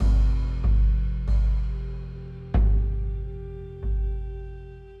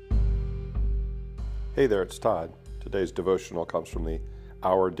Hey there, it's Todd. Today's devotional comes from the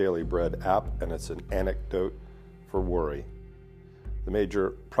Our Daily Bread app, and it's an antidote for worry. The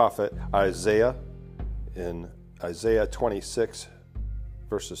major prophet Isaiah, in Isaiah 26,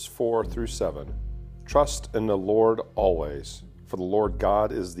 verses 4 through 7, "Trust in the Lord always, for the Lord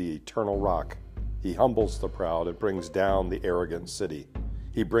God is the eternal rock. He humbles the proud and brings down the arrogant city.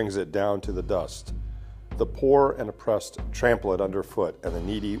 He brings it down to the dust. The poor and oppressed trample it underfoot, and the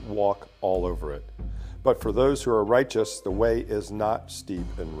needy walk all over it. But for those who are righteous, the way is not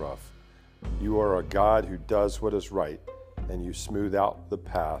steep and rough. You are a God who does what is right, and you smooth out the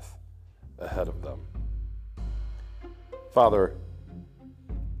path ahead of them." Father,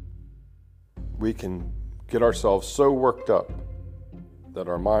 we can get ourselves so worked up that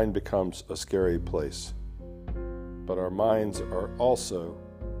our mind becomes a scary place. But our minds are also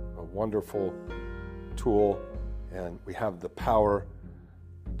a wonderful tool, and we have the power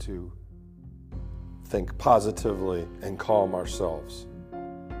to think positively and calm ourselves.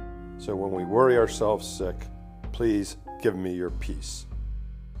 So when we worry ourselves sick, please give me your peace.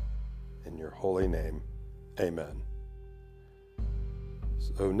 In your holy name, amen.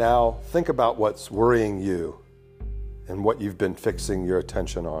 So now think about what's worrying you and what you've been fixing your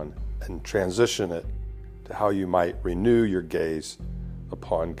attention on, and transition it to how you might renew your gaze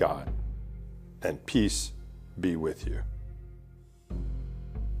upon God. And peace be with you.